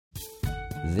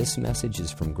This message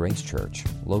is from Grace Church,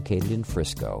 located in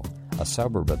Frisco, a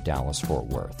suburb of Dallas-Fort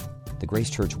Worth. The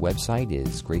Grace Church website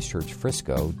is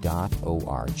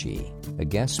gracechurchfrisco.org. A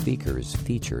guest speaker is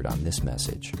featured on this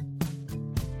message.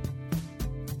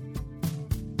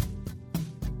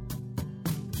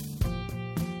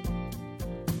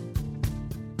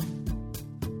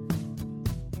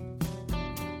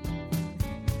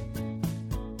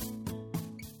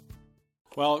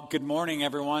 Well, good morning,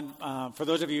 everyone. For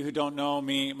those of you who don't know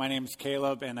me, my name is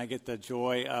Caleb, and I get the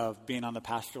joy of being on the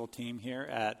pastoral team here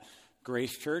at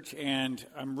Grace Church. And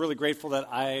I'm really grateful that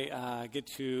I get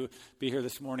to be here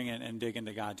this morning and dig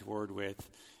into God's Word with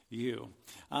you.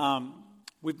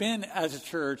 We've been, as a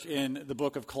church, in the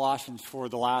book of Colossians for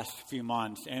the last few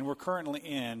months, and we're currently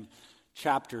in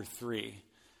chapter 3.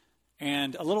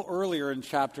 And a little earlier in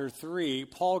chapter 3,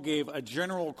 Paul gave a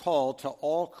general call to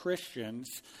all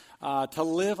Christians to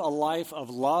live a life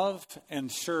of love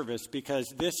and service,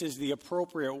 because this is the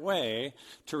appropriate way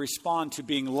to respond to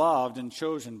being loved and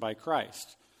chosen by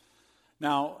Christ.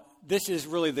 Now, this is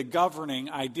really the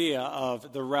governing idea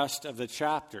of the rest of the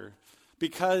chapter.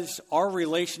 Because our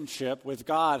relationship with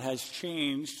God has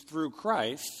changed through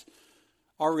Christ,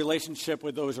 our relationship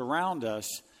with those around us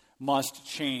must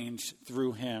change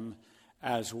through Him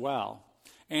as well.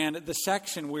 And the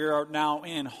section we are now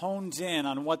in hones in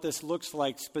on what this looks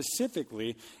like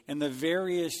specifically in the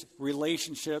various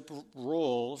relationship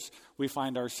roles we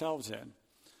find ourselves in.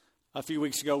 A few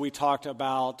weeks ago, we talked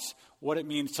about what it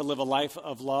means to live a life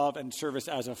of love and service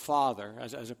as a father,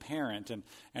 as a parent, and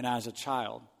as a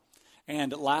child.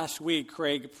 And last week,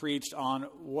 Craig preached on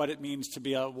what it means to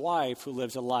be a wife who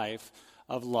lives a life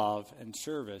of love and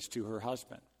service to her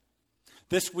husband.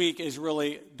 This week is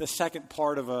really the second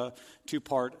part of a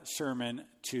two-part sermon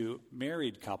to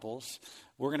married couples.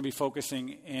 We're going to be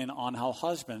focusing in on how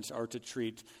husbands are to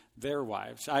treat their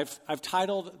wives. I've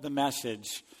titled the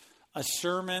message, A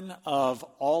Sermon of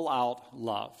All-Out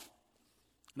Love.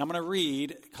 And I'm going to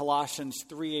read Colossians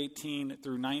 3:18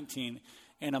 through 19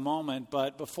 in a moment.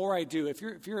 But before I do, if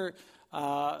you're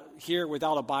here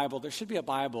without a Bible, there should be a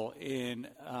Bible in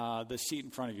the seat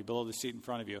in front of you, below the seat in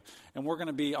front of you. And we're going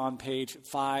to be on page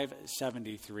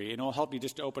 573. And it'll help you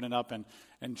just to open it up and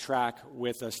track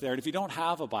with us there. And if you don't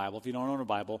have a Bible, if you don't own a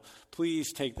Bible,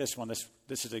 please take this one.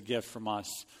 This is a gift from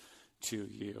us to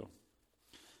you.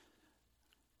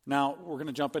 Now, we're going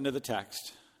to jump into the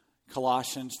text.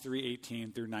 Colossians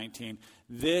 3:18 through 19.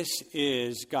 This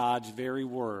is God's very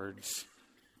words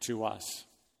to us.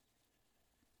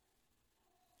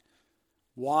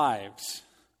 Wives,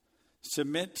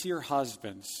 submit to your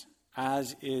husbands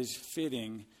as is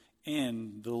fitting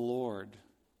in the Lord.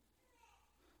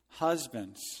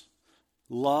 Husbands,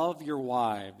 love your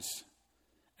wives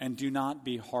and do not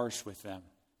be harsh with them.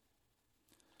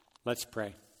 Let's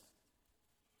pray.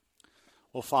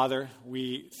 Well, Father,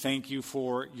 we thank you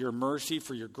for your mercy,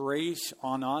 for your grace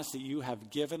on us, that you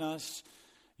have given us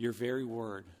your very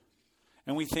word.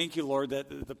 And we thank you, Lord,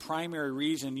 that the primary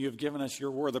reason you have given us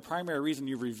your word, the primary reason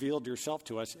you've revealed yourself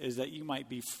to us, is that you might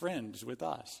be friends with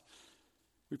us.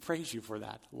 We praise you for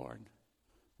that, Lord.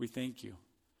 We thank you.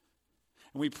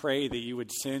 And we pray that you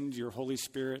would send your Holy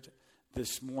Spirit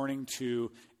this morning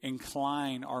to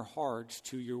incline our hearts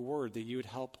to your word, that you would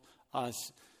help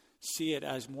us see it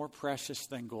as more precious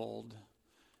than gold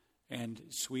and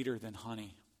sweeter than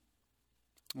honey.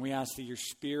 And we ask that your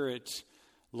Spirit,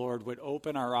 Lord, would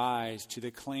open our eyes to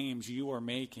the claims you are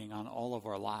making on all of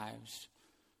our lives.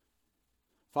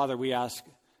 Father, we ask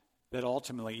that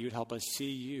ultimately you'd help us see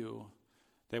you,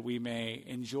 that we may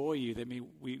enjoy you, that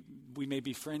we may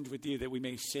be friends with you, that we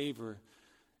may savor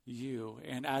you.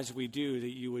 And as we do,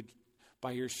 that you would,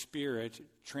 by your Spirit,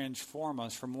 transform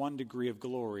us from one degree of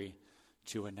glory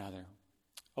to another.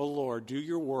 Oh Lord, do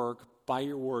your work by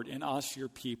your word in us, your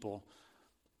people,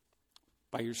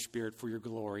 by your Spirit, for your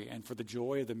glory and for the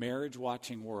joy of the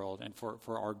marriage-watching world and for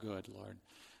our good, Lord.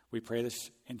 We pray this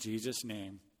in Jesus'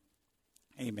 name.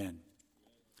 Amen.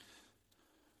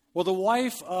 Well, the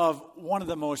wife of one of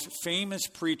the most famous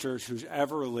preachers who's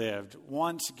ever lived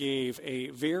once gave a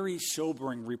very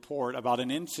sobering report about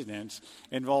an incident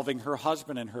involving her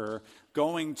husband and her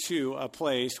going to a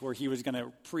place where he was going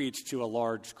to preach to a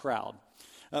large crowd.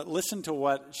 Listen to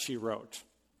what she wrote.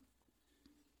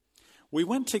 We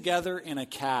went together in a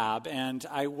cab, and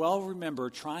I well remember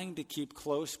trying to keep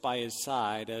close by his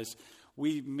side as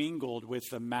we mingled with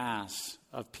the mass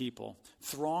of people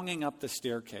thronging up the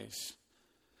staircase.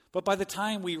 But by the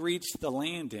time we reached the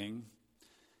landing,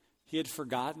 he had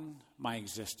forgotten my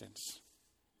existence.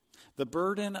 The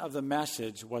burden of the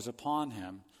message was upon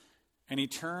him, and he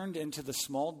turned into the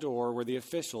small door where the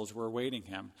officials were awaiting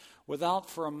him, without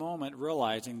for a moment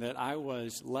realizing that I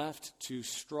was left to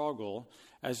struggle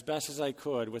as best as I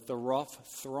could with the rough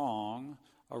throng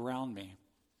around me.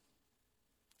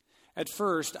 At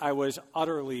first, I was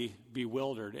utterly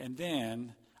bewildered, and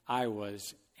then I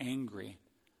was angry.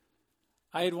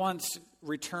 I had once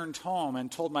returned home and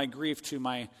told my grief to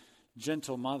my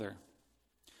gentle mother.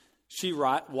 She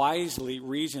wisely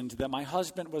reasoned that my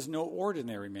husband was no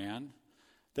ordinary man,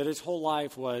 that his whole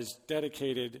life was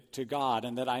dedicated to God,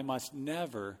 and that I must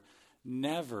never,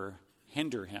 never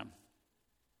hinder him.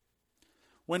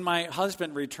 When my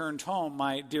husband returned home,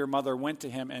 my dear mother went to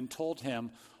him and told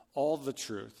him all the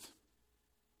truth.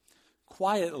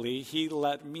 Quietly, he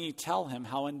let me tell him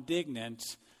how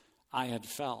indignant I had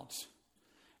felt.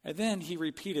 And then he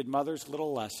repeated Mother's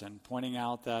little lesson, pointing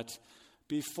out that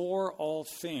before all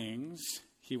things,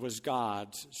 he was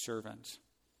God's servant.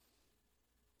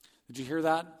 Did you hear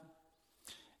that?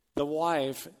 The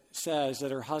wife says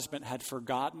that her husband had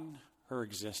forgotten her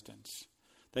existence,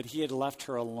 that he had left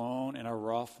her alone in a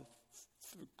rough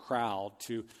crowd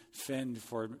to fend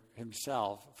for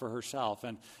herself.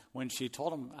 And when she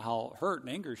told him how hurt and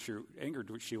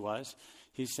angered she was,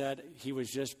 he said he was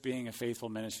just being a faithful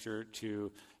minister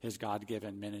to his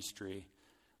God-given ministry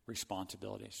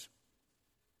responsibilities.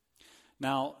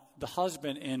 Now, the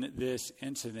husband in this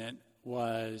incident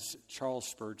was Charles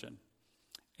Spurgeon,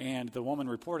 and the woman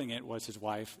reporting it was his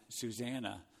wife,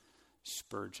 Susanna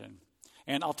Spurgeon.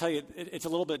 And I'll tell you, it's a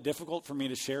little bit difficult for me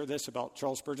to share this about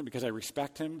Charles Spurgeon because I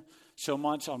respect him so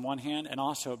much on one hand, and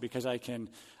also because I can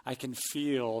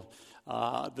feel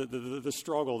the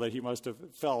struggle that he must have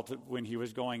felt when he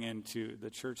was going into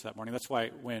the church that morning. That's why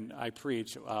when I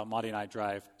preach, Monty and I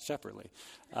drive separately.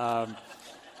 And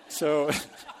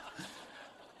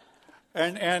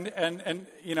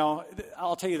you know,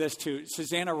 I'll tell you this too.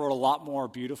 Susanna wrote a lot more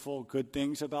beautiful, good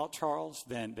things about Charles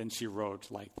than she wrote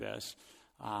like this.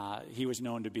 He was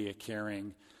known to be a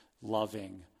caring,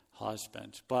 loving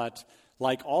husband. But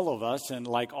like all of us and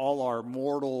like all our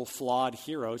mortal, flawed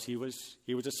heroes, he was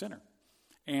a sinner.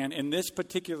 And in this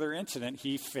particular incident,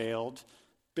 he failed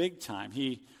big time.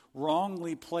 He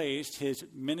wrongly placed his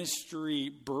ministry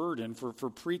burden for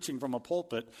preaching from a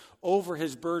pulpit over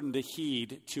his burden to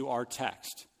heed to our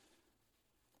text.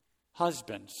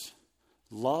 Husbands,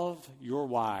 love your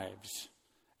wives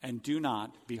and do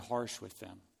not be harsh with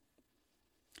them.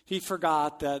 He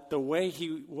forgot that the way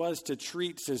he was to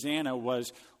treat Susanna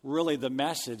was really the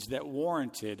message that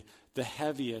warranted the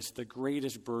heaviest, the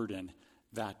greatest burden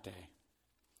that day.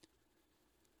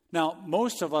 Now,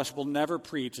 most of us will never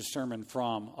preach a sermon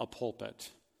from a pulpit.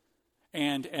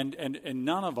 And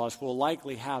none of us will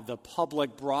likely have the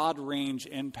public, broad-range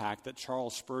impact that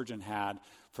Charles Spurgeon had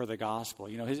for the gospel.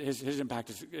 You know, his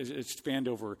impact is spanned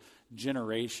over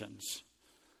generations.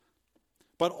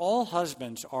 But all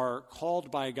husbands are called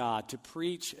by God to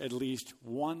preach at least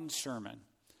one sermon.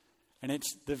 And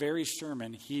it's the very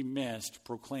sermon he missed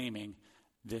proclaiming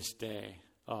this day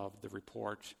of the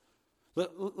report.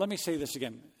 Let me say this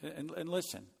again, and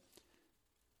listen.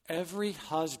 Every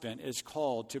husband is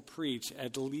called to preach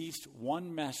at least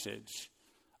one message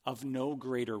of no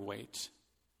greater weight.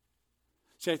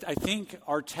 See, I think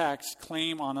our texts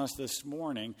claim on us this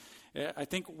morning, I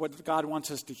think what God wants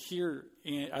us to hear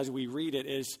as we read it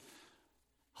is,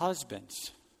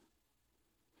 husbands,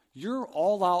 your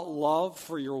all-out love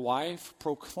for your wife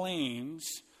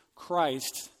proclaims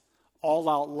Christ's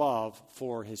all-out love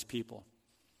for his people.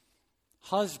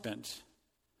 Husbands,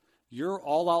 your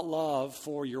all-out love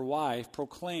for your wife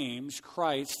proclaims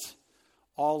Christ's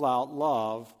all-out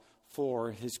love for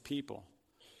his people.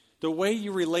 The way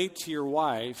you relate to your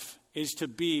wife is to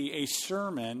be a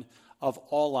sermon of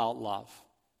all-out love.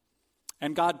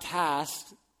 And God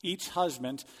tasked each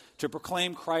husband to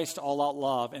proclaim Christ's all-out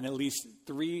love in at least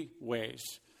three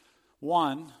ways.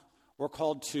 One, we're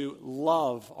called to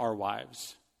love our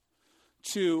wives.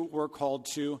 Two, we're called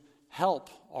to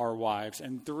help our wives.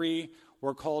 And three,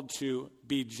 we're called to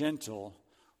be gentle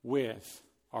with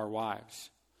our wives.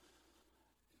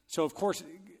 So, of course,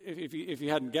 if you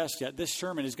hadn't guessed yet, this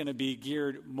sermon is going to be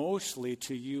geared mostly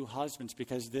to you husbands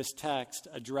because this text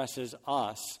addresses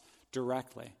us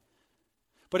directly.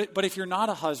 But if you're not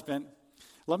a husband,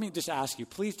 let me just ask you,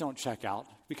 please don't check out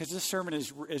because this sermon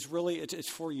is really, it's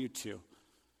for you too.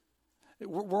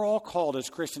 We're all called as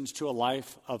Christians to a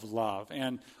life of love,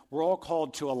 and we're all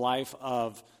called to a life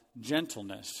of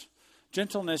gentleness.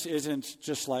 Gentleness isn't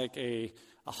just like a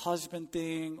husband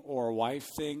thing or a wife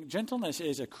thing. Gentleness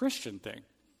is a Christian thing.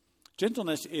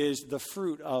 Gentleness is the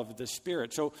fruit of the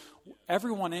Spirit. So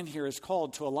everyone in here is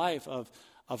called to a life of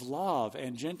of love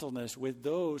and gentleness with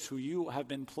those who you have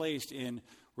been placed in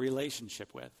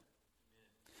relationship with.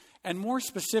 And more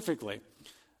specifically,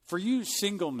 for you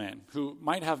single men who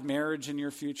might have marriage in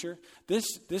your future, this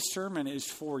sermon is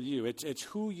for you. It's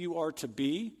who you are to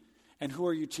be and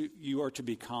who you are to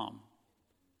become.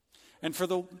 And for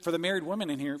the married women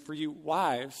in here, for you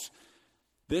wives,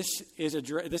 this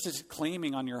is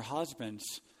claiming on your husbands.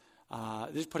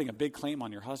 This is putting a big claim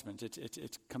on your husbands.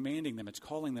 It's commanding them. It's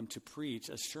calling them to preach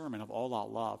a sermon of all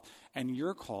out love. And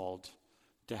you're called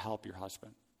to help your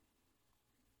husband.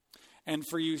 And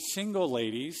for you single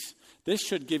ladies, this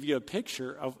should give you a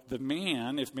picture of the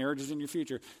man, if marriage is in your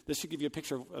future, this should give you a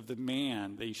picture of the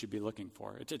man that you should be looking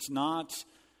for. It's not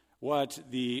what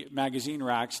the magazine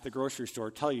racks at the grocery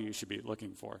store tell you should be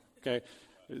looking for, okay?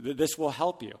 This will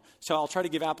help you. So I'll try to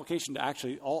give application to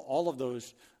actually all of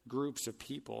those groups of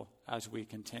people as we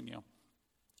continue.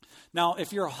 Now,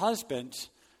 if you're a husband,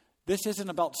 this isn't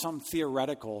about some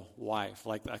theoretical wife,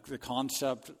 like the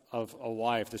concept of a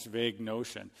wife, this vague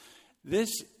notion.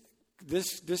 This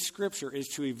scripture is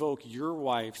to evoke your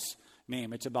wife's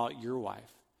name. It's about your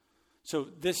wife. So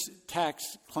this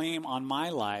text claim on my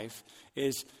life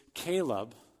is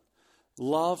Caleb,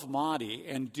 love Madi,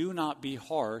 and do not be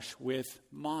harsh with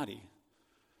Madi.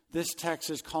 This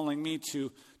text is calling me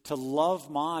to love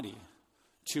Madi,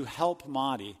 to help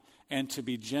Madi, and to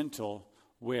be gentle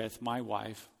with my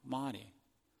wife, Madi.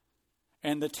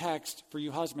 And the text for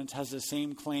you husbands has the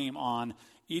same claim on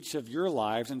each of your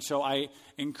lives. And so I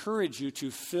encourage you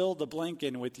to fill the blank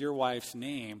in with your wife's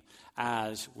name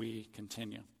as we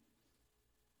continue.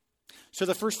 So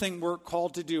the first thing we're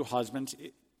called to do, husbands,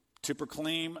 to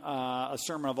proclaim a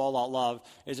sermon of all out love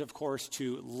is, of course,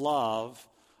 to love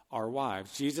our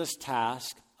wives. Jesus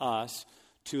tasked us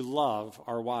to love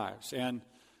our wives. And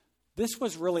this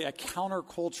was really a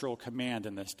countercultural command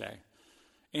in this day.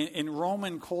 In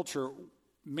Roman culture,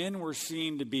 men were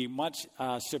seen to be much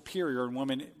superior and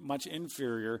women much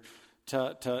inferior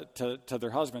to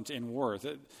their husbands in worth.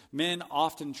 Men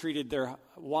often treated their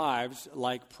wives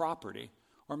like property,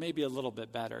 or maybe a little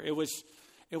bit better. It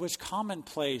was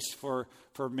commonplace for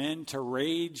men to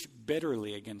rage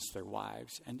bitterly against their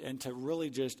wives and to really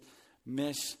just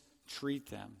mistreat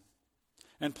them.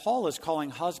 And Paul is calling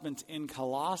husbands in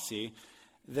Colossae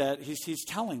that he's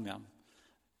telling them,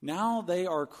 now they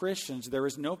are Christians, there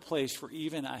is no place for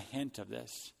even a hint of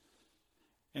this.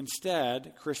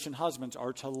 Instead, Christian husbands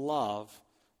are to love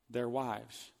their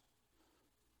wives.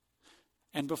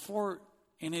 And before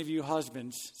any of you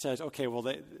husbands says, okay,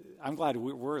 well, I'm glad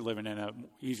we're living in an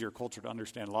easier culture to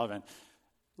understand love in,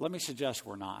 let me suggest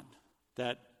we're not.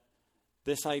 That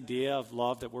this idea of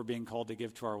love that we're being called to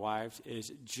give to our wives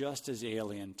is just as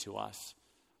alien to us.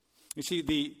 You see,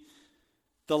 the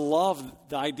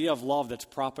idea of love that's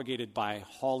propagated by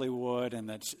Hollywood and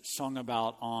that's sung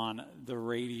about on the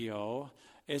radio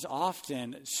is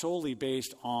often solely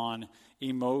based on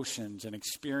emotions and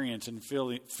experience and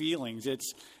feelings.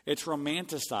 It's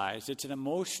romanticized. It's an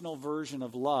emotional version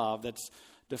of love that's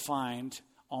defined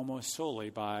almost solely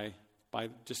by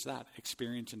just that,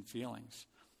 experience and feelings.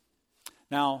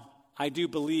 Now, I do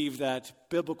believe that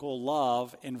biblical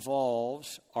love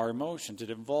involves our emotions. It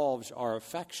involves our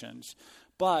affections.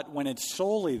 But when it's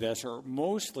solely this or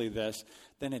mostly this,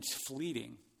 then it's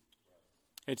fleeting.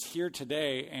 It's here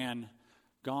today and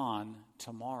gone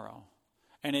tomorrow.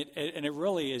 And it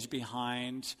really is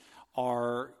behind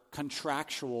our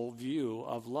contractual view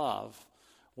of love,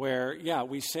 where,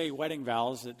 we say wedding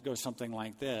vows that go something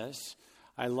like this.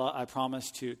 I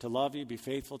promise to love you, be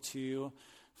faithful to you,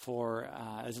 for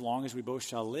as long as we both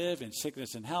shall live in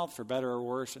sickness and health, for better or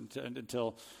worse,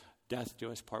 until death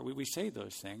do us part. We say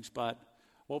those things, but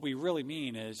what we really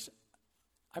mean is,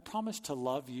 I promise to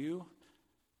love you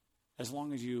as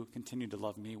long as you continue to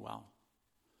love me well.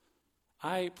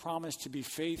 I promise to be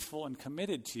faithful and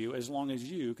committed to you as long as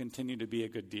you continue to be a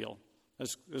good deal,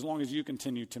 as long as you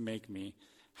continue to make me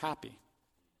happy.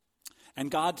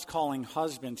 And God's calling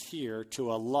husbands here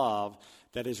to a love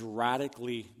that is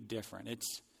radically different.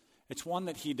 It's one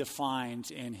that he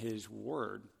defines in his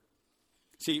word.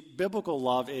 See, biblical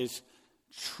love is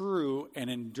true and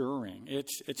enduring.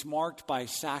 It's marked by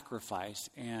sacrifice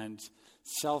and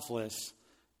selfless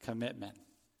commitment.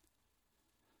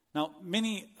 Now,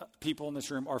 many people in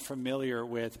this room are familiar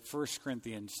with 1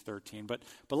 Corinthians 13, but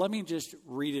let me just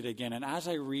read it again. And as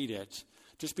I read it,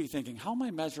 just be thinking, how am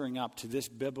I measuring up to this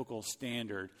biblical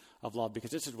standard of love?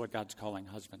 Because this is what God's calling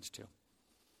husbands to.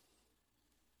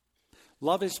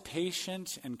 Love is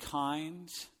patient and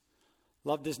kind.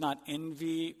 Love does not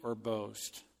envy or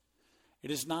boast.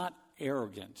 It is not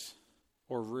arrogant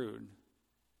or rude.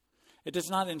 It does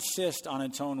not insist on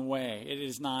its own way. It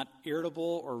is not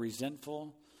irritable or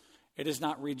resentful. It does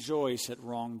not rejoice at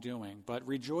wrongdoing, but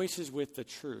rejoices with the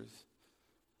truth.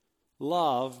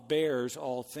 Love bears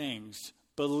all things,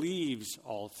 believes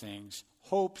all things,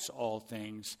 hopes all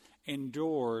things,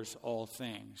 endures all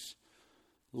things.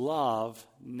 Love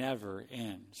never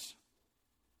ends.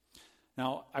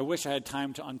 Now, I wish I had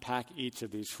time to unpack each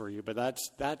of these for you, but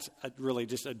that's really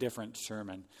just a different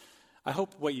sermon. I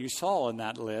hope what you saw in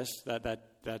that list,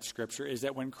 that scripture, is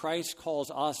that when Christ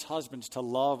calls us husbands to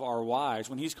love our wives,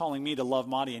 when he's calling me to love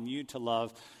Madi and you to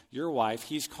love your wife,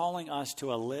 he's calling us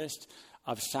to a list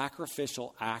of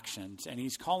sacrificial actions, and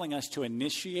he's calling us to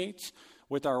initiate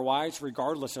with our wives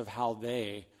regardless of how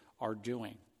they are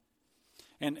doing.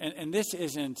 And this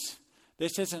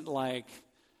isn't like,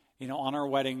 on our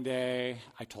wedding day,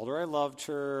 I told her I loved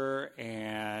her,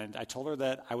 and I told her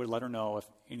that I would let her know if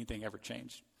anything ever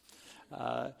changed.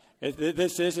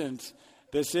 This isn't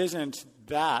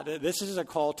that. This is a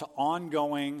call to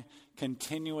ongoing,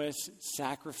 continuous,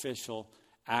 sacrificial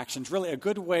actions. Really, a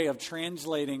good way of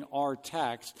translating our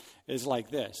text is like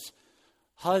this.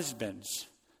 Husbands,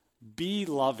 be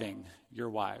loving your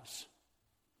wives.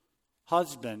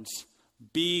 Husbands,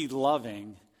 be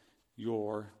loving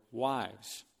your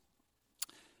wives.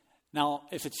 Now,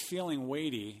 if it's feeling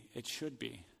weighty, it should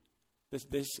be.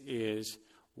 This is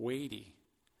weighty.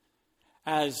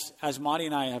 As Madi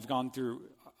and I have gone through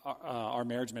our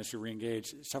marriage ministry,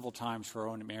 Reengaged, several times for our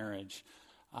own marriage,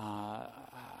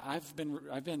 I've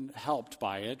been helped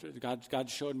by it. God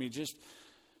showed me just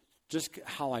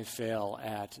how I fail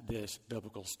at this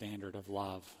biblical standard of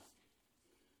love.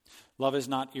 Love is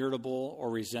not irritable or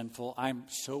resentful. I'm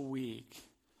so weak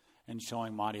in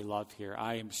showing Madi love here.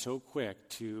 I am so quick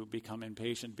to become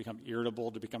impatient, become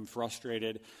irritable, to become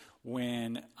frustrated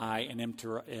when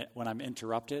I'm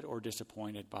interrupted or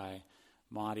disappointed by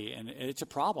Madi. And it's a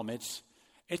problem. It's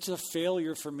a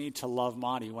failure for me to love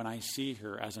Madi when I see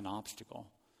her as an obstacle,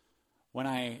 when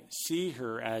I see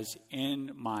her as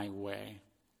in my way.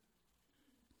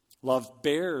 Love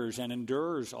bears and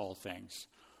endures all things.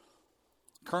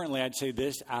 Currently, I'd say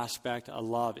this aspect of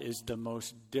love is the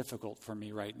most difficult for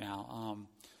me right now.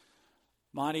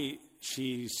 Madi,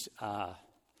 she's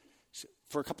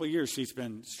for a couple of years, she's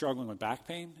been struggling with back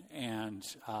pain and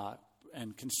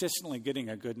consistently getting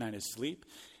a good night of sleep.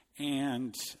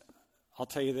 And I'll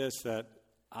tell you this, that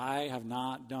I have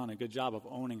not done a good job of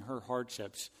owning her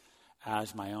hardships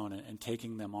as my own and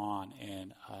taking them on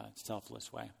in a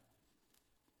selfless way.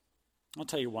 I'll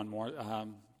tell you one more.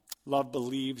 Love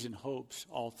believes and hopes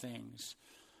all things.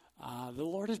 The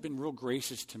Lord has been real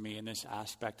gracious to me in this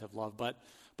aspect of love, but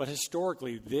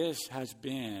historically, this has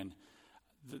been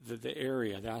the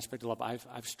area, the aspect of love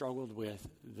I've struggled with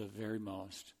the very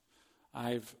most.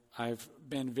 I've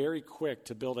been very quick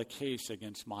to build a case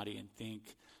against Madi and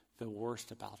think the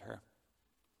worst about her.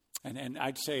 And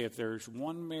I'd say if there's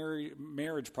one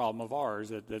marriage problem of ours,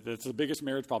 that's the biggest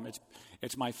marriage problem,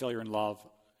 it's my failure in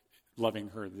loving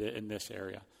her in this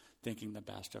area, thinking the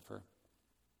best of her.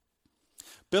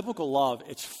 Biblical love,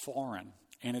 it's foreign,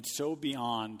 and it's so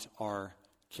beyond our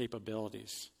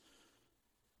capabilities.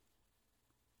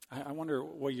 I wonder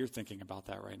what you're thinking about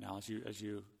that right now as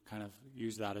you kind of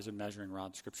use that as a measuring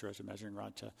rod, Scripture as a measuring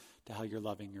rod to how you're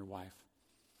loving your wife.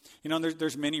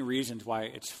 There's many reasons why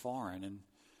it's foreign,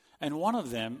 and one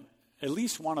of them, at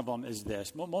least one of them, is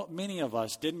this. Many of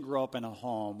us didn't grow up in a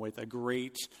home with a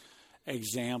great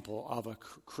example of a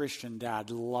Christian dad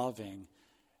loving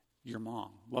your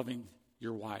mom, loving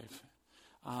your wife.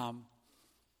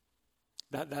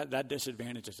 That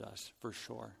disadvantages us for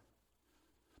sure.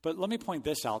 But let me point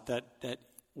this out, that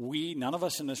none of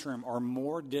us in this room are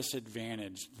more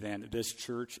disadvantaged than this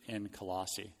church in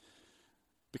Colossae.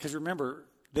 Because remember,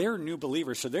 they're new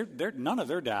believers, so none of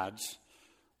their dads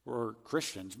were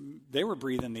Christians. They were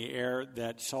breathing the air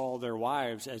that saw their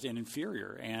wives as an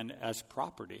inferior and as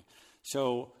property.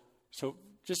 So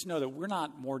just know that we're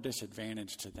not more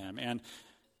disadvantaged to them. And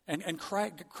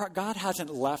God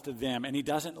hasn't left them, and he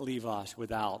doesn't leave us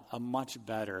without a much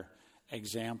better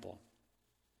example.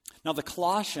 Now, the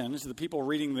Colossians, the people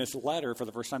reading this letter for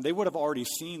the first time, they would have already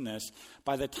seen this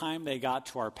by the time they got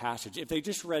to our passage. If they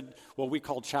just read what we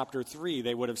call chapter 3,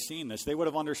 they would have seen this. They would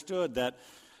have understood that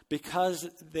because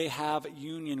they have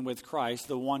union with Christ,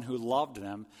 the one who loved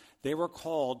them, they were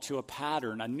called to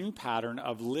a new pattern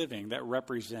of living that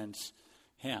represents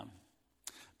him.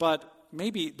 But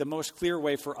maybe the most clear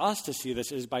way for us to see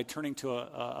this is by turning to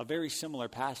a very similar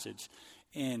passage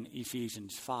in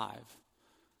Ephesians 5.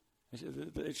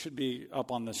 It should be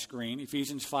up on the screen.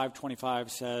 Ephesians 5:25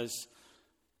 says,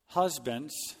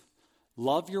 "Husbands,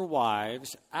 love your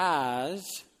wives as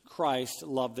Christ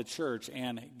loved the church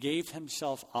and gave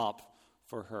himself up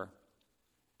for her.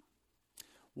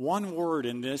 One word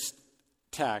in this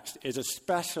text is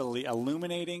especially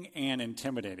illuminating and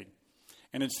intimidating,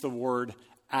 and it's the word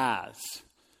as.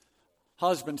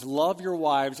 Husbands, love your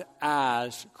wives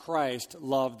as Christ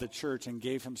loved the church and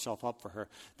gave himself up for her.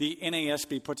 The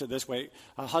NASB puts it this way,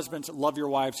 husbands, love your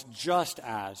wives just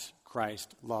as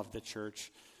Christ loved the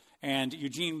church. And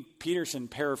Eugene Peterson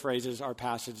paraphrases our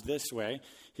passage this way.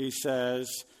 He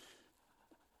says,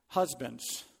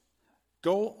 husbands,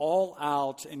 go all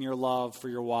out in your love for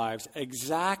your wives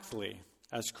exactly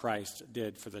as Christ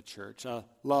did for the church. A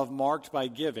love marked by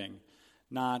giving,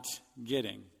 not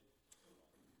getting.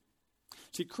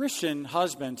 See, Christian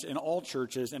husbands in all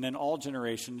churches and in all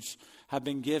generations have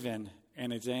been given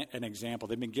an example.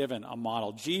 They've been given a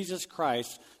model. Jesus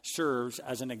Christ serves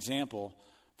as an example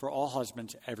for all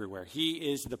husbands everywhere.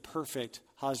 He is the perfect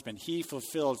husband. He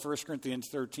fulfilled 1 Corinthians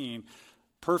 13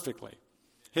 perfectly.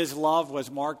 His love was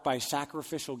marked by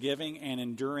sacrificial giving and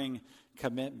enduring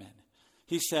commitment.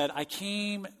 He said, I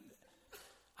came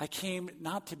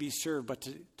not to be served, but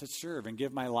to serve and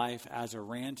give my life as a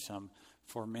ransom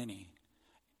for many.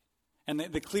 And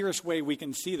the clearest way we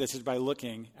can see this is by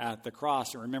looking at the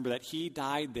cross and remember that he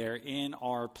died there in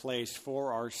our place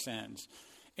for our sins.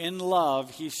 In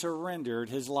love, he surrendered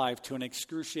his life to an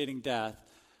excruciating death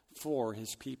for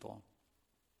his people.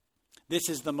 This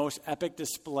is the most epic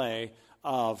display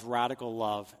of radical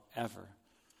love ever.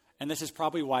 And this is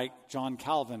probably why John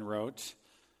Calvin wrote,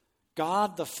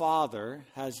 God the Father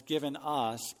has given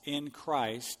us in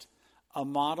Christ a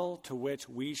model to which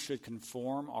we should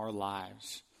conform our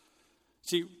lives.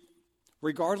 See,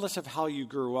 regardless of how you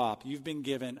grew up, you've been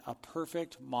given a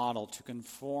perfect model to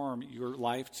conform your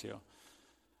life to.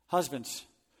 Husbands,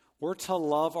 we're to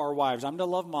love our wives. I'm to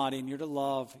love Maudie, and you're to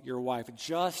love your wife,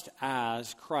 just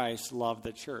as Christ loved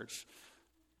the church.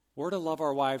 We're to love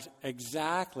our wives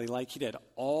exactly like he did,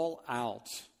 all out.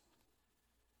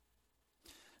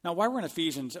 Now, while we're in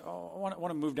Ephesians, I want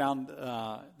to move down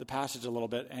the passage a little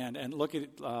bit and look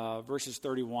at verses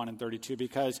 31 and 32,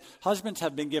 because husbands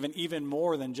have been given even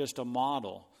more than just a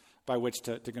model by which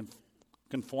to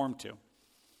conform to.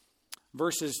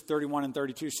 Verses 31 and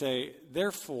 32 say,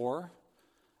 therefore,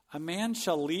 a man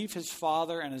shall leave his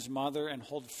father and his mother and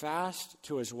hold fast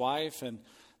to his wife, and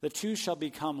the two shall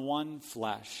become one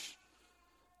flesh.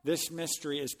 This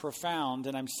mystery is profound,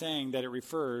 and I'm saying that it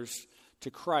refers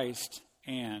to Christ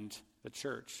and the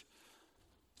church.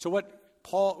 So what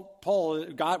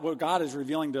God is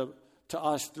revealing to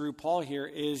us through Paul here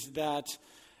is that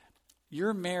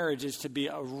your marriage is to be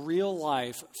a real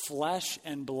life flesh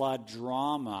and blood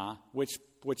drama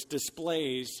which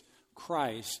displays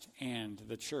Christ and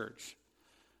the church.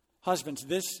 Husbands,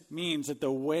 this means that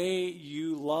the way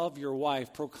you love your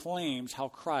wife proclaims how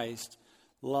Christ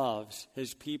loves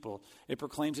his people. It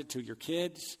proclaims it to your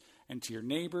kids and to your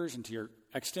neighbors and to your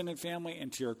extended family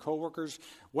and to your coworkers.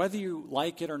 Whether you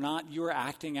like it or not, you are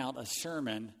acting out a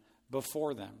sermon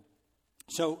before them.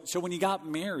 So when you got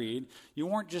married, you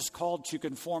weren't just called to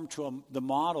conform to the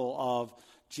model of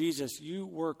Jesus. You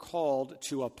were called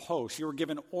to a post. You were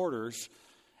given orders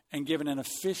and given an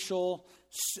official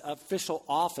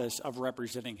office of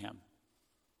representing him.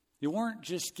 You weren't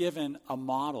just given a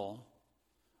model.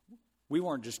 We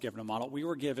weren't just given a model. We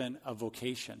were given a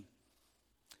vocation.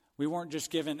 We weren't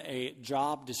just given a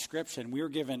job description. We were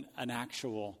given an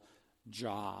actual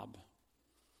job.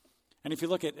 And if you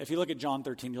look at John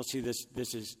 13, you'll see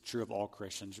this is true of all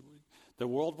Christians. The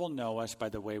world will know us by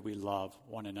the way we love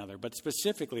one another. But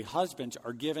specifically, husbands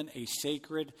are given a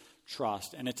sacred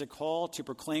trust, and it's a call to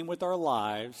proclaim with our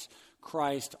lives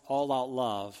Christ's all-out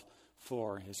love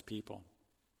for his people.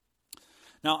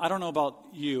 Now, I don't know about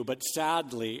you, but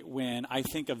sadly, when I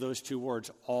think of those two words,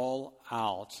 all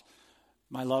out,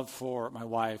 my love for my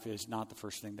wife is not the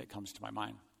first thing that comes to my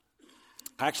mind.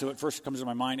 Actually, what first comes to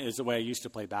my mind is the way I used to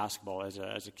play basketball as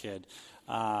a kid.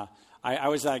 I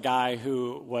was that guy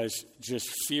who was just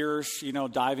fierce,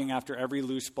 diving after every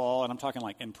loose ball, and I'm talking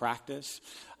like in practice.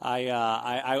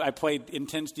 I played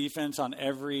intense defense on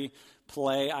every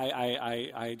play.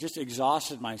 I just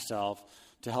exhausted myself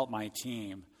to help my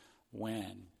team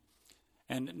win.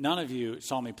 And none of you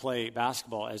saw me play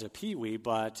basketball as a peewee,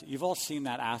 but you've all seen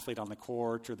that athlete on the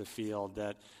court or the field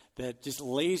that just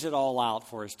lays it all out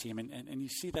for his team, and you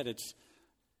see that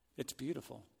it's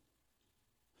beautiful.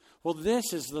 Well,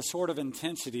 this is the sort of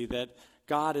intensity that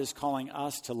God is calling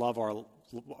us to love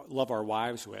our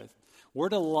wives with. We're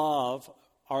to love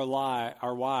our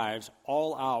wives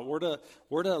all out.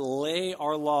 We're to lay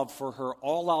our love for her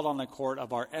all out on the court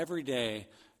of our everyday,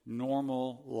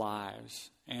 normal lives.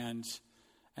 And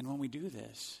And when we do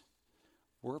this,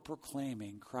 we're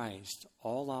proclaiming Christ's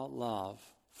all-out love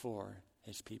for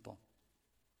his people.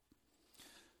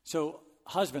 So,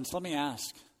 husbands, let me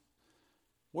ask,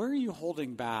 where are you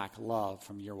holding back love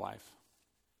from your wife?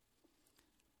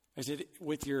 Is it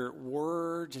with your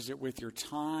words? Is it with your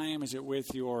time? Is it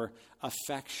with your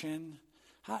affection?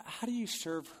 How do you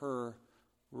serve her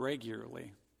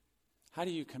regularly? How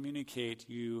do you communicate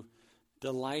you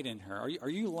delight in her? Are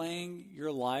you laying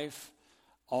your life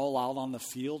all out on the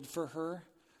field for her?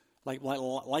 Like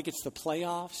it's the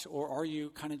playoffs? Or are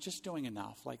you kind of just doing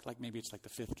enough? Like maybe it's like the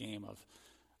fifth game of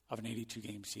an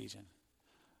 82-game season.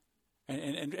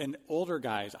 And older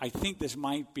guys, I think this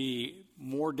might be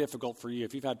more difficult for you.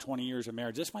 If you've had 20 years of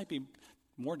marriage, this might be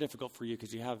more difficult for you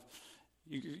because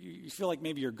you feel like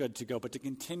maybe you're good to go. But to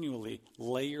continually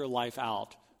lay your life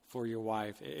out for your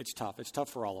wife, it's tough. It's tough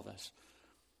for all of us.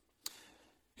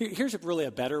 Here's really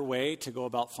a better way to go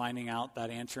about finding out that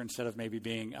answer instead of maybe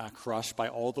being crushed by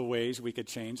all the ways we could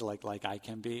change like I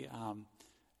can be.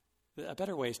 A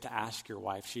better way is to ask your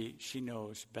wife. She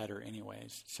knows better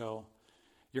anyways. So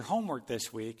your homework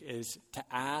this week is to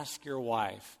ask your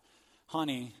wife,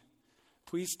 honey,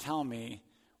 please tell me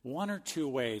 1 or 2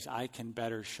 ways I can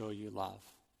better show you love.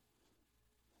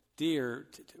 Dear,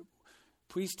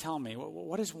 please tell me,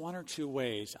 what is 1 or 2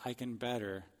 ways I can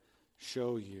better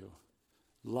show you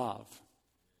love?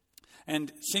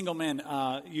 And single men,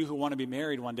 you who want to be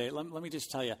married one day, let me just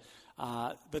tell you,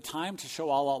 the time to show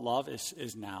all out love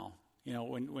is now. You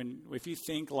know, if you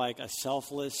think like a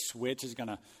selfless switch is going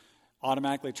to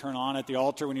automatically turn on at the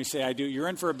altar when you say I do, you're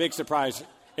in for a big surprise.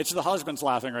 It's the husbands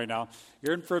laughing right now.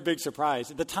 You're in for a big surprise.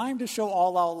 The time to show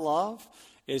all out love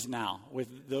is now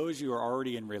with those you are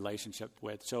already in relationship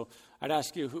with. So I'd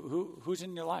ask you, who's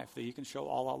in your life that you can show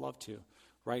all out love to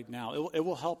right now? It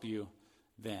will help you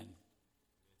then.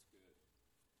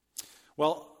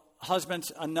 Well,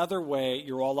 husbands, another way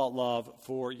your all out love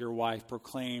for your wife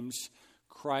proclaims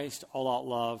Christ's all out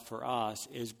love for us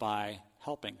is by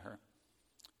helping her.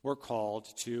 We're called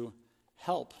to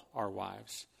help our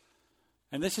wives.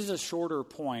 And this is a shorter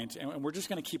point, and we're just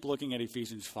going to keep looking at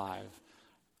Ephesians 5,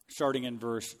 starting in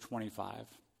verse 25.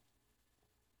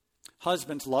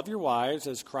 Husbands, love your wives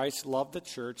as Christ loved the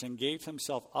church and gave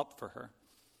himself up for her,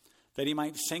 that he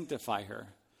might sanctify her,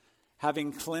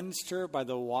 having cleansed her by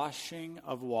the washing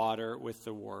of water with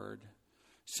the word,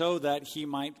 so that he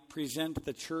might present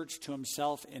the church to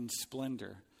himself in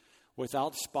splendor,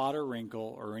 without spot or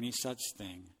wrinkle or any such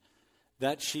thing,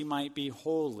 that she might be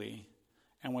holy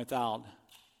and without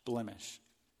blemish.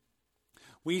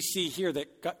 We see here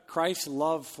that Christ's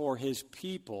love for his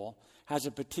people has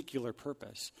a particular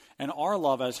purpose. And our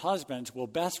love as husbands will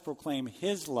best proclaim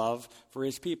his love for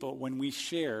his people when we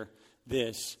share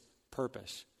this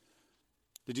purpose.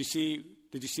 Did you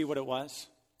see what it was?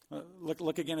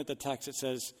 Look again at the text. It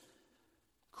says,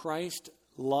 Christ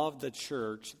loved the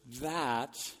church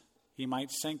that he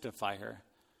might sanctify her,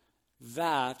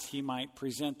 that he might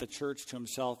present the church to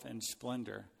himself in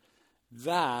splendor,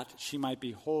 that she might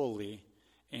be holy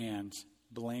and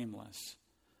blameless.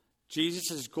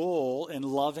 Jesus' goal in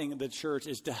loving the church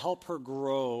is to help her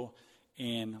grow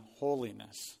in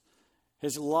holiness.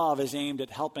 His love is aimed at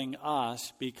helping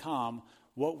us become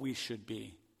what we should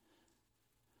be.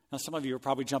 Now, some of you are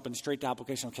probably jumping straight to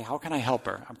application. Okay, how can I help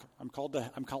her? I'm called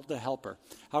to help her.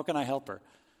 How can I help her?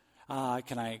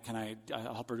 Can I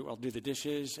help her? I'll do the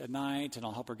dishes at night, and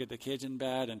I'll help her get the kids in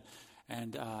bed.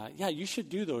 And you should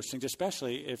do those things,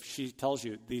 especially if she tells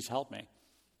you these help me.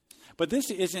 But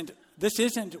this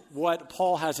isn't what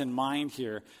Paul has in mind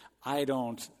here. I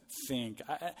don't think.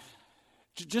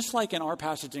 Just like in our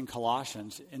passage in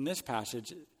Colossians, in this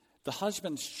passage, the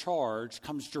husband's charge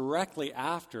comes directly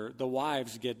after the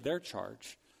wives get their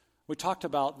charge. We talked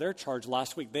about their charge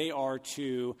last week. They are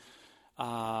to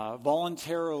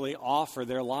voluntarily offer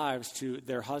their lives to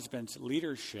their husband's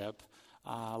leadership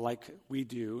like we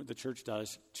do, the church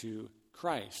does, to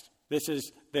Christ. This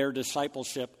is their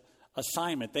discipleship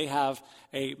assignment. They have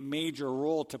a major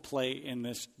role to play in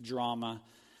this drama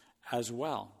as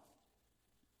well.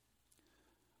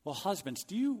 Well, husbands,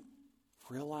 do you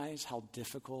realize how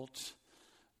difficult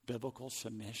biblical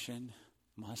submission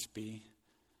must be?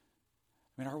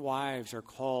 I mean, our wives are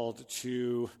called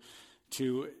to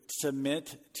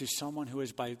submit to someone who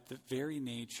is by the very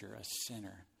nature a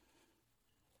sinner.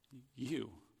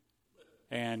 You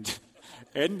and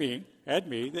me.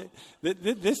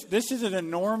 This is an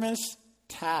enormous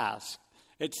task.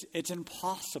 It's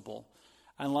impossible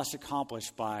unless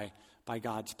accomplished by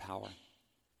God's power.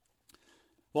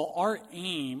 Well, our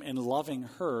aim in loving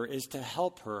her is to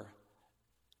help her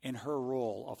in her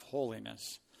role of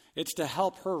holiness. It's to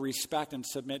help her respect and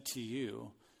submit to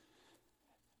you,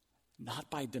 not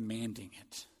by demanding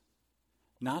it,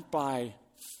 not by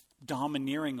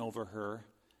domineering over her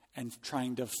and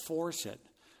trying to force it,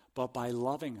 but by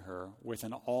loving her with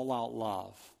an all-out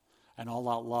love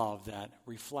that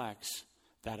reflects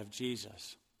that of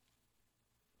Jesus.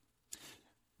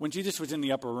 When Jesus was in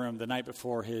the upper room the night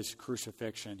before his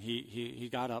crucifixion, he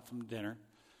got up from dinner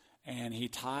and he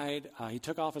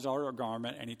took off his outer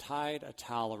garment and he tied a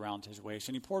towel around his waist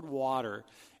and he poured water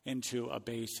into a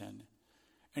basin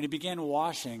and he began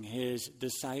washing his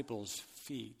disciples'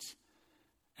 feet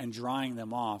and drying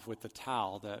them off with the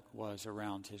towel that was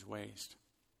around his waist.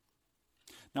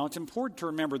 Now, it's important to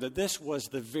remember that this was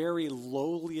the very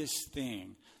lowliest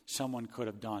thing someone could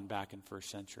have done back in first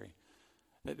century.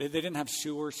 They didn't have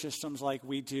sewer systems like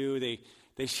we do.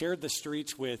 They shared the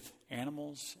streets with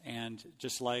animals, and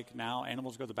just like now,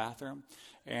 animals go to the bathroom.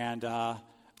 And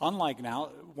unlike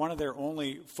now, one of their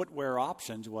only footwear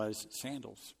options was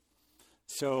sandals.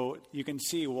 So you can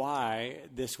see why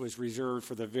this was reserved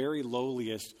for the very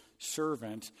lowliest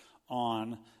servant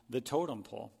on the totem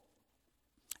pole.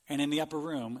 And in the upper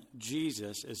room,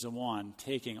 Jesus is the one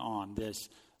taking on this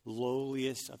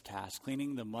lowliest of tasks,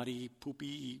 cleaning the muddy,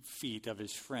 poopy feet of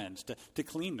his friends, to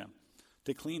clean them,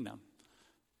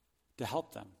 to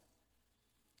help them.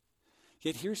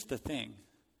 Yet here's the thing.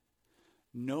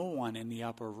 No one in the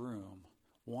upper room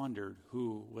wondered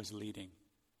who was leading.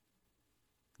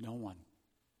 No one.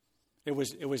 It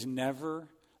was never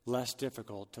less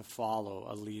difficult to follow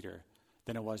a leader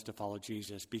than it was to follow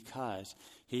Jesus, because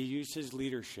he used his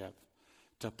leadership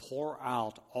to pour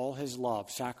out all his love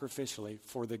sacrificially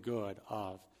for the good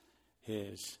of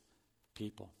his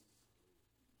people.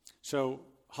 So,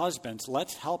 husbands,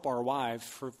 let's help our wives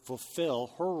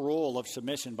fulfill her role of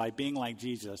submission by being like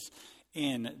Jesus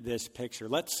in this picture.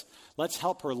 Let's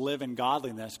help her live in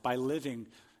godliness by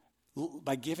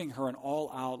giving her an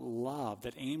all-out love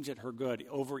that aims at her good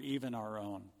over even our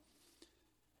own.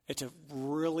 It's a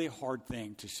really hard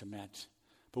thing to submit,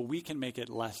 but we can make it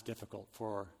less difficult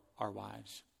for our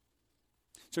wives.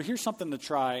 So here's something to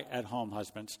try at home,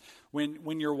 husbands.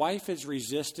 When your wife is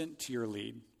resistant to your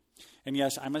lead, and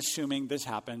yes, I'm assuming this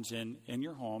happens in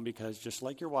your home, because just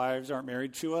like your wives aren't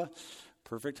married to a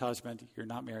perfect husband, you're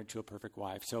not married to a perfect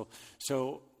wife.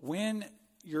 So when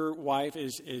your wife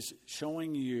is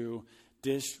showing you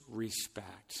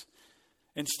disrespect,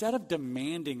 instead of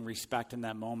demanding respect in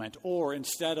that moment, or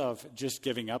instead of just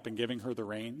giving up and giving her the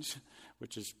reins,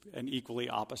 which is an equally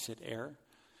opposite error,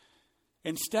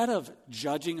 instead of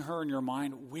judging her in your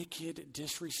mind, wicked,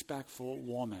 disrespectful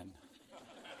woman,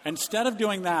 instead of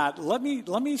doing that, let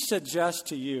me suggest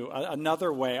to you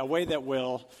another way, a way that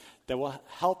will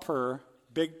help her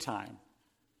big time.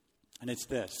 And it's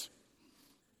this.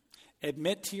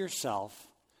 Admit to yourself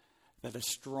that a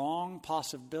strong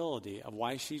possibility of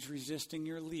why she's resisting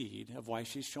your lead, of why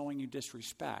she's showing you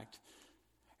disrespect,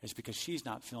 is because she's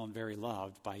not feeling very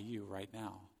loved by you right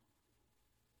now.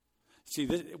 See,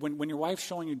 when your wife's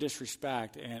showing you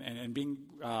disrespect and being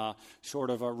sort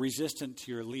of resistant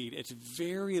to your lead, it's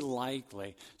very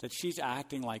likely that she's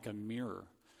acting like a mirror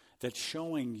that's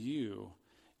showing you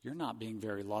you're not being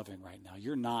very loving right now.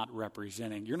 You're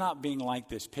not being like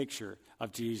this picture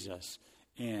of Jesus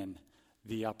in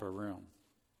the upper room.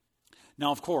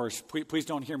 Now, of course, please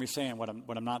don't hear me saying what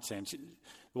I'm not saying.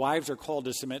 Wives are called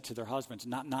to submit to their husbands,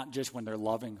 not just when they're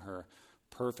loving her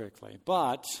perfectly.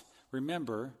 But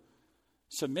remember,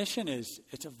 submission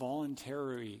it's a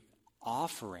voluntary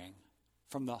offering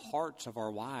from the hearts of our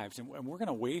wives. And we're going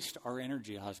to waste our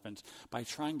energy, husbands, by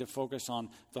trying to focus on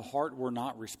the heart we're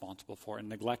not responsible for and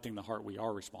neglecting the heart we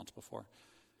are responsible for.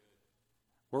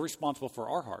 We're responsible for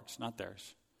our hearts, not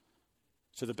theirs.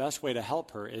 So the best way to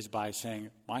help her is by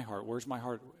saying, my heart, where's my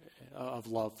heart of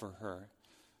love for her?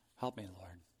 Help me,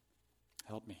 Lord.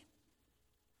 Help me.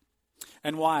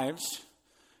 And wives,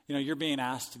 you're being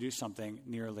asked to do something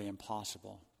nearly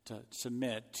impossible, to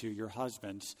submit to your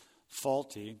husband's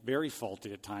faulty, very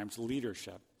faulty at times,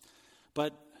 leadership.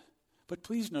 But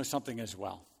please know something as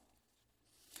well.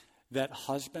 That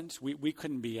husbands, we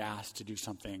couldn't be asked to do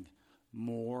something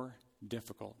more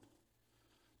difficult.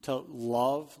 To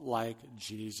love like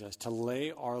Jesus, to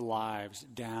lay our lives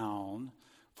down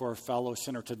for a fellow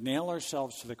sinner, to nail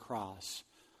ourselves to the cross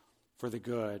for the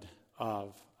good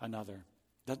of another.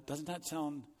 Doesn't that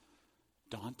sound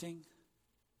daunting?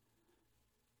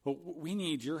 Well, we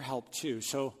need your help too.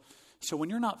 So when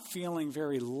you're not feeling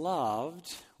very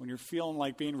loved, when you're feeling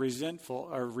like being resentful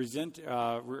or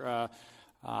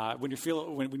When you're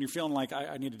feeling like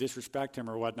I need to disrespect him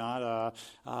or whatnot,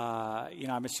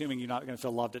 I'm assuming you're not going to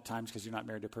feel loved at times because you're not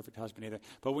married to a perfect husband either.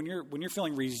 But when you're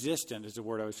feeling resistant, is the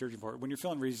word I was searching for. When you're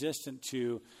feeling resistant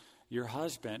to your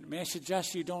husband, may I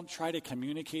suggest you don't try to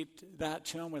communicate that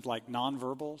to him with like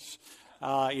nonverbals.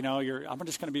 I'm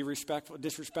just going to be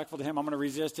disrespectful to him. I'm going to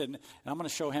resist it, and I'm going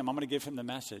to show him. I'm going to give him the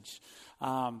message.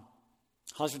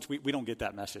 Husbands, we don't get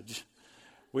that message.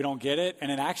 We don't get it,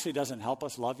 and it actually doesn't help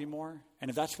us love you more. And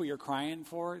if that's what you're crying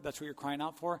for, that's what you're crying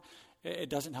out for, it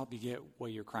doesn't help you get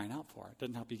what you're crying out for. It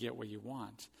doesn't help you get what you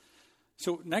want.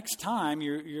 So next time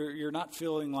you're not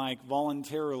feeling like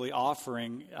voluntarily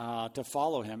offering to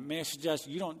follow him, may I suggest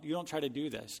you don't try to do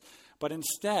this, but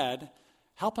instead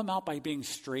help him out by being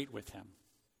straight with him.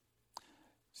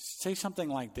 Say something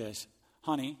like this: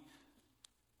 honey,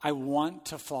 I want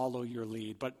to follow your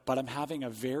lead, but I'm having a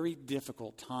very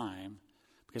difficult time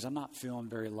because I'm not feeling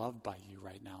very loved by you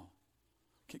right now.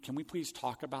 Can we please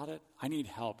talk about it? I need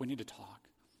help. We need to talk.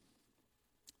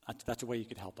 That's a way you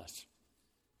could help us.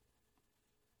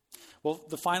 Well,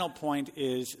 the final point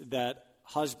is that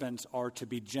husbands are to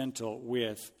be gentle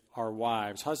with our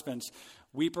wives. Husbands,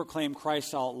 we proclaim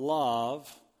Christ's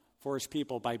love for his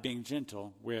people by being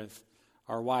gentle with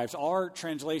our wives. Our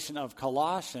translation of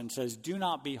Colossians says, do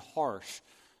not be harsh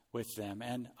with them.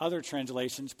 And other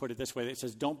translations put it this way. It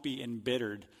says, don't be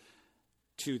embittered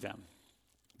to them.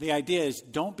 The idea is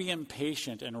don't be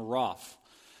impatient and rough.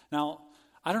 Now,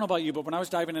 I don't know about you, but when I was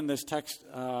diving in this text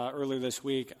earlier this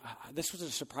week, this was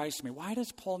a surprise to me. Why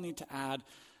does Paul need to add,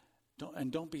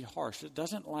 don't be harsh? It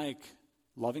doesn't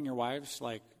loving your wives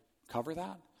cover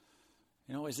that?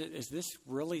 Is this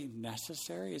really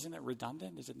necessary? Isn't it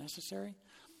redundant? Is it necessary?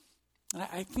 And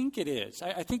I think it is.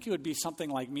 I think it would be something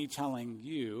like me telling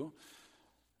you,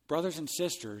 brothers and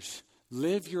sisters,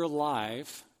 live your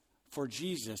life for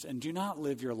Jesus and do not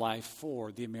live your life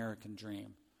for the American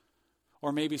dream.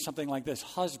 Or maybe something like this: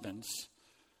 husbands,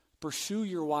 pursue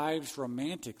your wives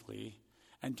romantically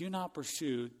and do not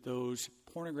pursue those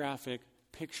pornographic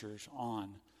pictures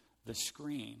on the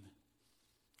screen.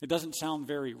 It doesn't sound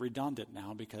very redundant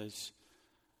now because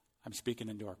I'm speaking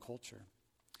into our culture.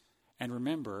 And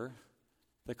remember,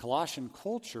 the Colossian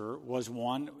culture was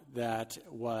one that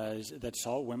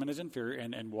saw women as inferior,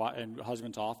 and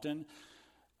husbands often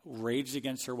raged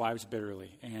against their wives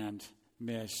bitterly and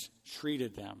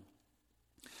mistreated them.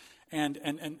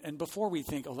 And before we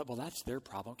think, well, that's their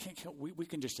problem, we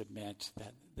can just admit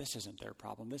that this isn't their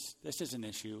problem. This is an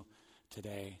issue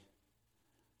today.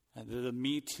 The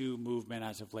Me Too movement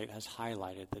as of late has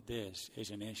highlighted that this is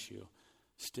an issue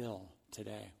still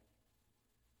today.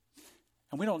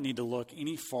 And we don't need to look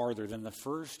any farther than the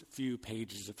first few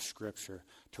pages of Scripture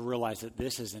to realize that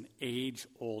this is an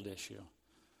age-old issue.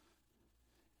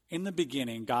 In the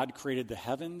beginning, God created the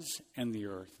heavens and the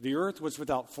earth. The earth was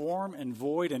without form and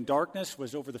void, and darkness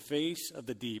was over the face of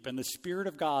the deep. And the Spirit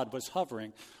of God was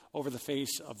hovering over the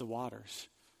face of the waters.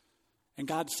 And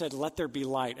God said, let there be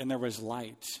light, and there was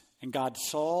light. And God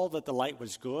saw that the light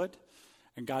was good,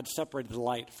 and God separated the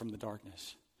light from the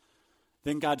darkness.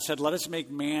 Then God said, let us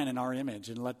make man in our image,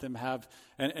 and let them have,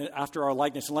 after our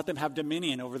likeness, and let them have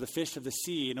dominion over the fish of the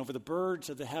sea, and over the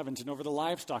birds of the heavens, and over the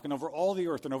livestock, and over all the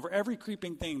earth, and over every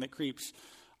creeping thing that creeps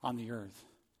on the earth.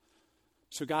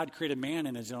 So God created man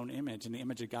in his own image. In the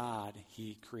image of God,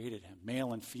 he created him.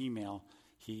 Male and female,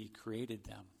 he created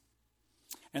them.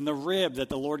 And the rib that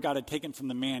the Lord God had taken from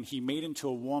the man, he made into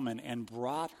a woman and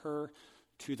brought her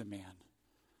to the man.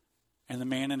 And the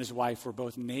man and his wife were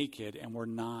both naked and were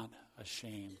not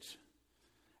ashamed.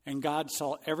 And God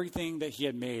saw everything that he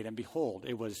had made, and behold,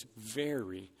 it was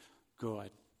very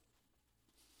good.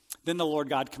 Then the Lord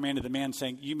God commanded the man,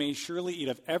 saying, you may surely eat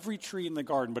of every tree in the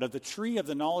garden, but of the tree of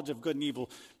the knowledge of good and evil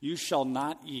you shall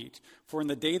not eat. For in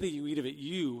the day that you eat of it,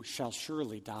 you shall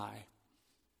surely die.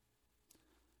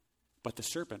 But the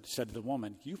serpent said to the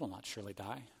woman, you will not surely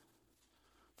die.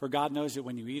 For God knows that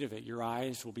when you eat of it, your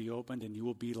eyes will be opened and you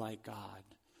will be like God,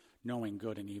 knowing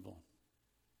good and evil.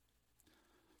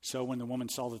 So when the woman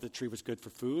saw that the tree was good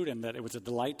for food and that it was a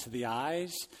delight to the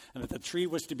eyes and that the tree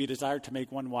was to be desired to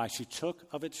make one wise, she took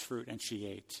of its fruit and she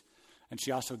ate. And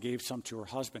she also gave some to her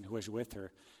husband who was with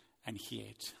her, and he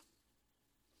ate.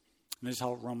 And this is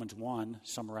how Romans 1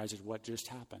 summarizes what just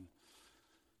happened.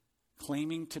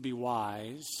 Claiming to be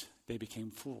wise, they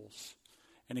became fools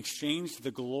and exchanged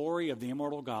the glory of the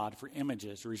immortal God for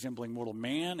images resembling mortal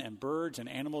man and birds and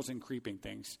animals and creeping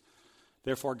things.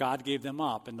 Therefore God gave them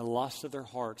up in the lust of their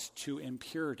hearts to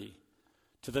impurity,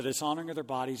 to the dishonoring of their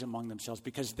bodies among themselves,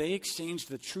 because they exchanged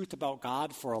the truth about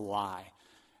God for a lie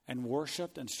and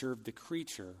worshipped and served the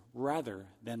creature rather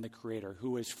than the Creator,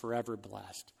 who is forever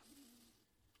blessed.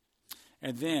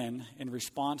 And then, in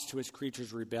response to his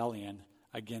creature's rebellion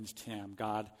against him,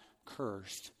 God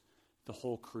cursed the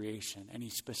whole creation. And he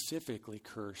specifically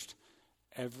cursed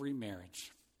every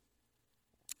marriage.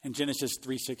 In Genesis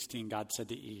 3:16, God said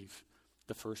to Eve,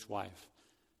 the first wife,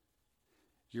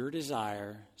 "Your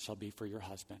desire shall be for your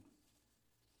husband,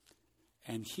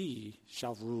 and he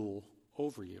shall rule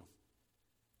over you."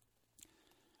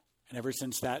 And ever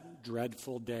since that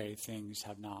dreadful day, things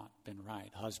have not been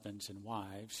right. Husbands and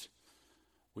wives,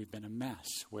 we've been a mess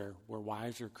where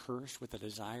wives are cursed with a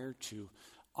desire to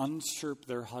usurp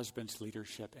their husband's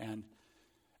leadership, and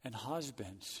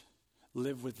husbands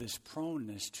live with this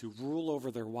proneness to rule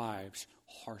over their wives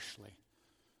harshly,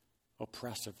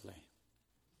 oppressively.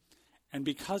 And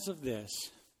because of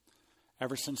this,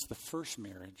 ever since the first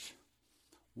marriage,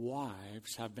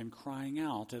 wives have been crying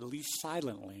out, at least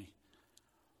silently,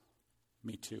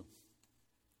 "Me too.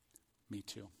 Me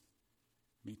too.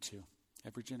 Me too."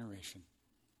 Every generation.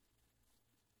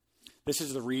 This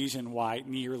is the reason why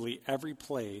nearly every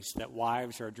place that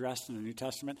wives are addressed in the New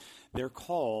Testament, they're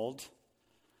called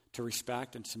to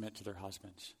respect and submit to their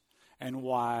husbands. And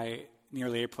why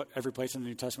nearly every place in the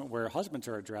New Testament where husbands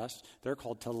are addressed, they're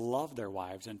called to love their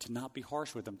wives and to not be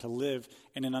harsh with them, to live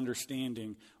in an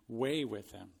understanding way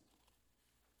with them.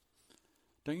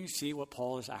 Don't you see what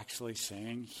Paul is actually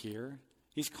saying here?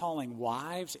 He's calling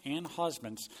wives and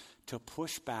husbands to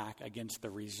push back against the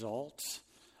results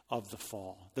of the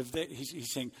fall.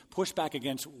 He's saying push back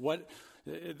against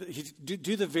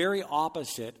do the very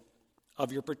opposite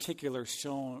of your particular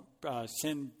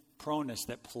sin proneness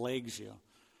that plagues you.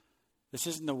 This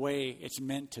isn't the way it's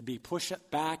meant to be. Push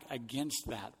it back against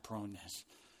that proneness.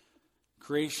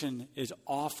 Creation is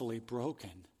awfully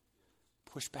broken.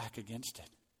 Push back against it.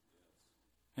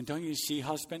 And don't you see,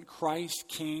 husband, Christ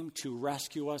came to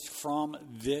rescue us from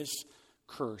this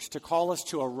curse, to call us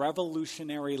to a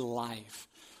revolutionary life,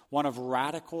 one of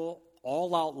radical,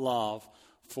 all-out love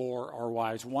for our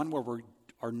wives, one where we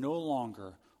are no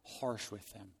longer harsh with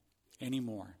them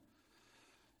anymore.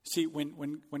 See,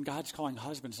 when God's calling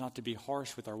husbands not to be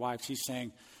harsh with our wives, he's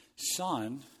saying,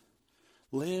 son,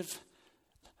 live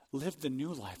the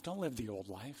new life. Don't live the old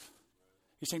life.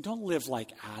 He's saying, don't live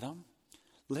like Adam.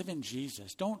 Live in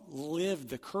Jesus. Don't live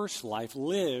the cursed life.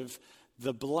 Live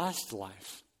the blessed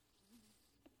life.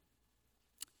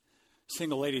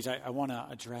 Single ladies, I want to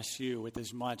address you with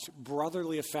as much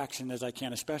brotherly affection as I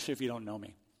can, especially if you don't know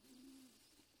me.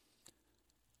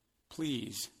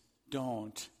 Please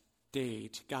don't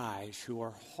date guys who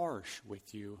are harsh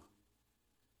with you.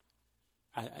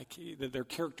 They're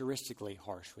characteristically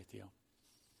harsh with you.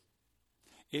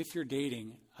 If you're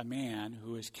dating a man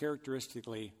who is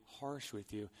characteristically harsh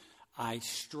with you, I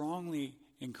strongly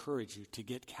encourage you to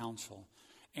get counsel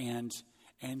and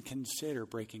consider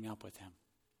breaking up with him.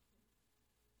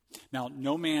 Now,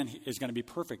 no man is going to be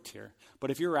perfect here, but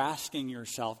if you're asking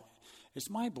yourself, is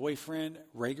my boyfriend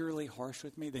regularly harsh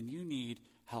with me? Then you need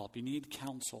help. You need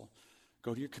counsel.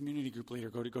 Go to your community group leader.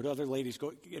 Go to other ladies.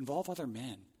 Go involve other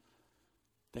men.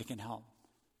 They can help.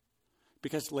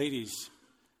 Because, ladies,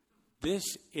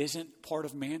 this isn't part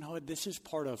of manhood. This is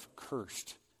part of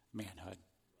cursed manhood.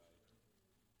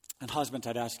 And husbands,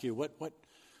 I'd ask you,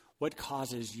 what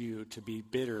causes you to be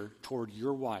bitter toward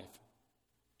your wife?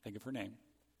 Think of her name.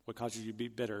 What causes you to be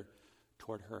bitter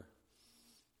toward her?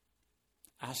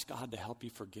 Ask God to help you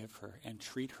forgive her and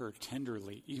treat her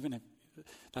tenderly, even if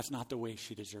that's not the way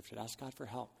she deserves it. Ask God for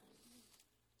help.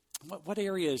 What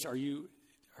areas are you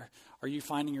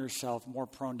finding yourself more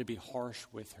prone to be harsh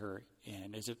with her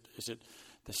in? Is it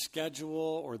the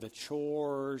schedule or the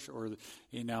chores or the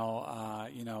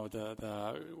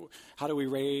how do we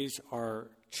raise our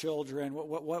children?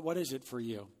 What is it for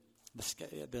you?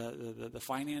 The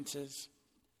finances.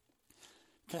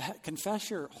 Confess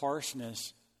your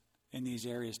harshness in these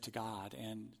areas to God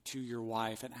and to your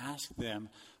wife, and ask them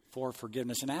for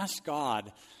forgiveness, and ask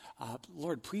God,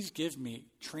 Lord, please give me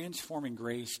transforming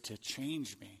grace to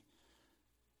change me.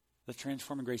 The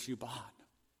transforming grace you bought.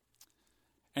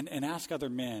 And ask other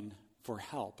men for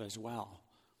help as well.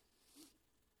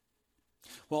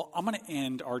 Well, I'm going to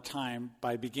end our time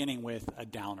by beginning with a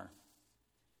downer.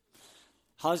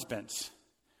 Husbands,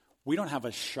 we don't have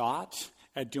a shot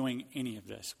at doing any of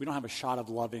this. We don't have a shot of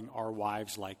loving our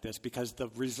wives like this, because the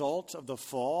results of the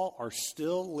fall are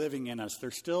still living in us.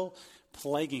 They're still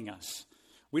plaguing us.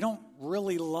 We don't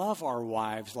really love our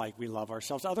wives like we love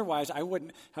ourselves. Otherwise, I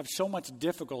wouldn't have so much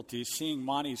difficulty seeing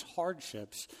Monty's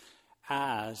hardships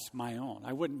as my own.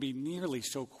 I wouldn't be nearly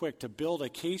so quick to build a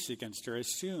case against her as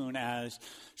soon as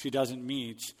she doesn't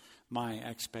meet my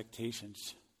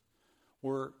expectations.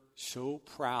 We're so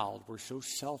proud. We're so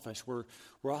selfish. We're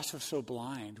also so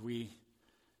blind. We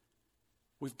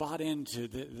we've bought into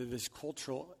this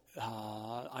cultural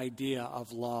idea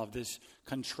of love, this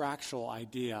contractual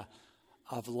idea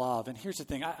of love. And here's the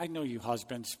thing. I know you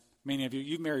husbands, many of you,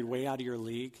 you've married way out of your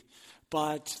league,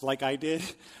 but like I did,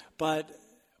 but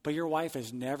your wife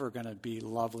is never going to be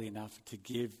lovely enough to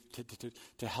give,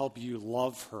 to help you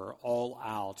love her all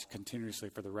out continuously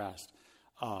for the rest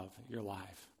of your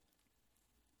life.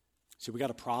 See, we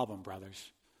got a problem,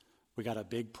 brothers. We got a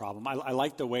big problem. I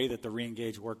like the way that the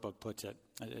Reengage workbook puts it.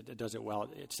 It does it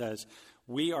well. It says,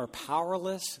 we are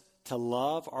powerless to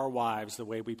love our wives the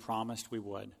way we promised we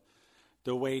would,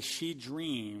 the way she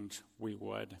dreamed we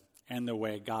would, and the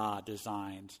way God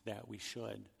designed that we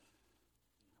should.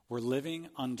 We're living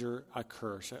under a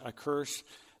curse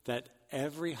that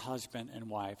every husband and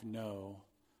wife know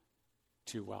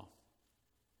too well.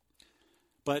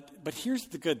 But here's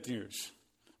the good news.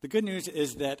 The good news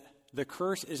is that the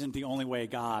curse isn't the only way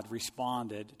God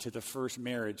responded to the first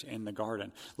marriage in the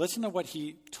garden. Listen to what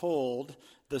he told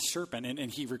the serpent,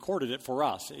 and he recorded it for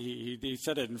us. He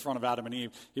said it in front of Adam and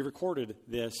Eve. He recorded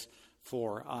this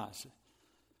for us.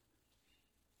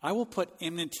 I will put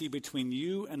enmity between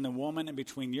you and the woman, and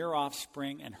between your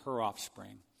offspring and her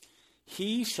offspring.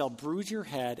 He shall bruise your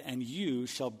head, and you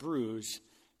shall bruise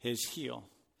his heel.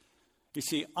 You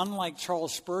see, unlike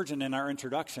Charles Spurgeon in our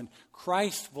introduction,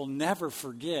 Christ will never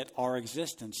forget our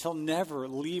existence. He'll never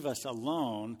leave us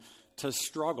alone to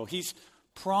struggle. He's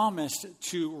promised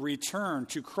to return,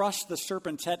 to crush the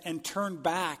serpent's head and turn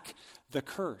back the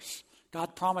curse.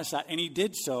 God promised that, and he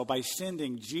did so by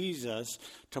sending Jesus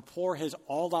to pour his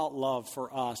all-out love for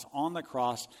us on the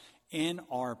cross in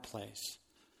our place.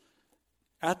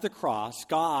 At the cross,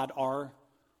 God, our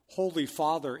Holy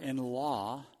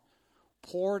Father-in-law,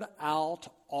 poured out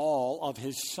all of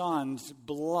his Son's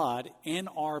blood in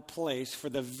our place for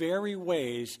the very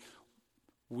ways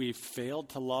we've failed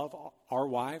to love our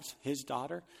wives, his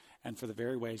daughter, and for the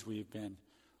very ways we've been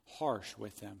harsh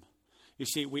with them. You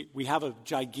see, we have a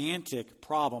gigantic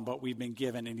problem, but we've been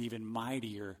given an even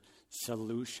mightier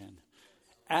solution.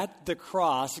 At the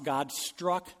cross, God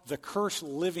struck the curse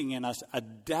living in us a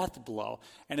death blow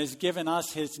and has given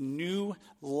us his new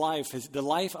life, the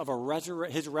life of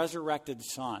his resurrected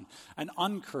Son, an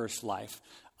uncursed life,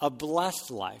 a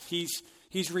blessed life.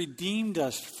 He's redeemed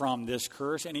us from this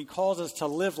curse, and he calls us to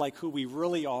live like who we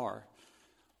really are,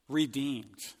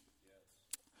 redeemed.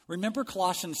 Remember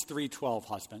Colossians 3:12,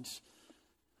 husbands.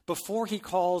 Before he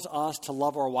calls us to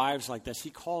love our wives like this, he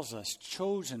calls us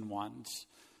chosen ones,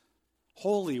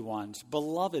 holy ones,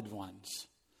 beloved ones.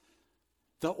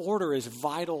 The order is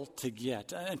vital to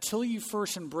get. Until you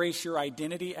first embrace your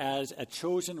identity as a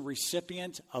chosen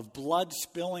recipient of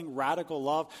blood-spilling radical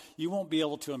love, you won't be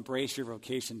able to embrace your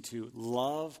vocation to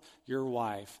love your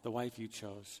wife, the wife you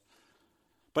chose.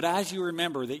 But as you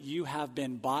remember that you have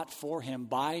been bought for him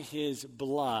by his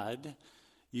blood,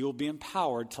 you will be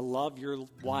empowered to love your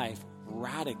wife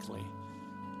radically.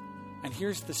 And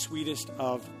here's the sweetest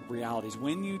of realities.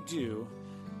 When you do,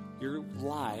 your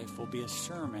life will be a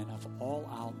sermon of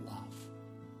all-out love.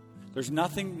 There's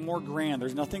nothing more grand.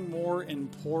 There's nothing more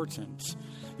important.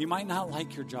 You might not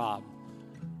like your job.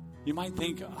 You might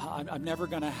think, I'm never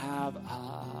going to have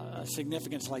a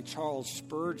significance like Charles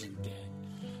Spurgeon did.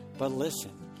 But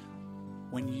listen,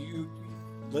 when you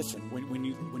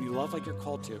love like you're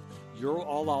called to, your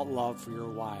all-out love for your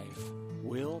wife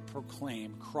will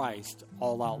proclaim Christ's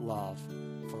all-out love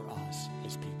for us,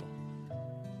 his people.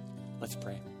 Let's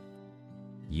pray.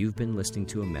 You've been listening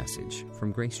to a message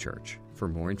from Grace Church. For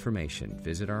more information,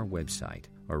 visit our website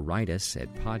or write us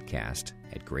at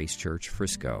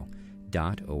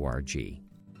podcast@gracechurchfrisco.org.